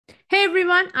Hey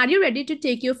everyone, are you ready to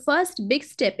take your first big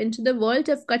step into the world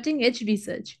of cutting edge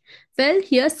research? Well,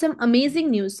 here's some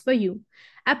amazing news for you.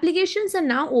 Applications are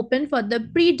now open for the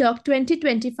Predoc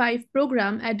 2025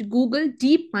 program at Google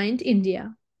DeepMind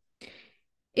India.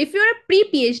 If you're a pre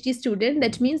PhD student,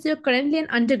 that means you're currently an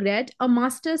undergrad, a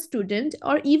master's student,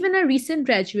 or even a recent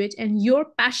graduate and you're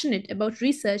passionate about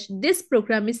research, this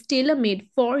program is tailor made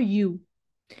for you.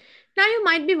 Now you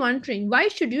might be wondering, why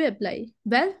should you apply?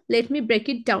 Well, let me break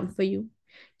it down for you.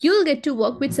 You'll get to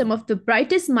work with some of the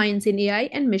brightest minds in AI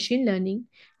and machine learning.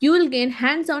 You will gain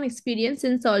hands on experience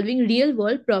in solving real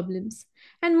world problems.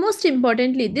 And most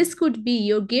importantly, this could be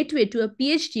your gateway to a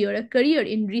PhD or a career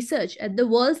in research at the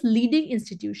world's leading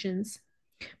institutions.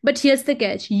 But here's the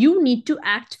catch, you need to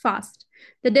act fast.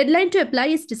 The deadline to apply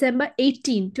is December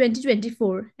 18,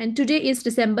 2024, and today is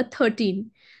December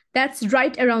 13. That's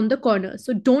right around the corner,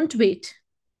 so don't wait.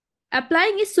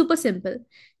 Applying is super simple.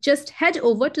 Just head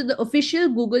over to the official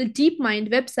Google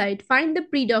DeepMind website, find the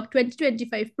Predoc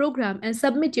 2025 program, and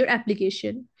submit your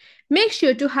application. Make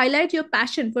sure to highlight your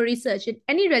passion for research in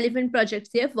any relevant projects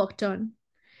you have worked on.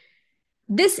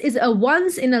 This is a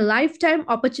once in a lifetime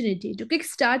opportunity to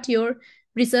kickstart your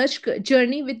research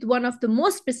journey with one of the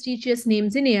most prestigious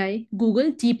names in AI,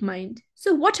 Google DeepMind.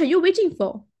 So, what are you waiting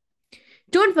for?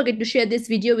 Don't forget to share this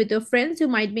video with your friends who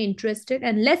might be interested,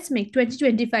 and let's make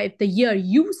 2025 the year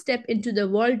you step into the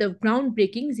world of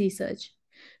groundbreaking research.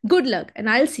 Good luck, and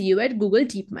I'll see you at Google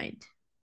DeepMind.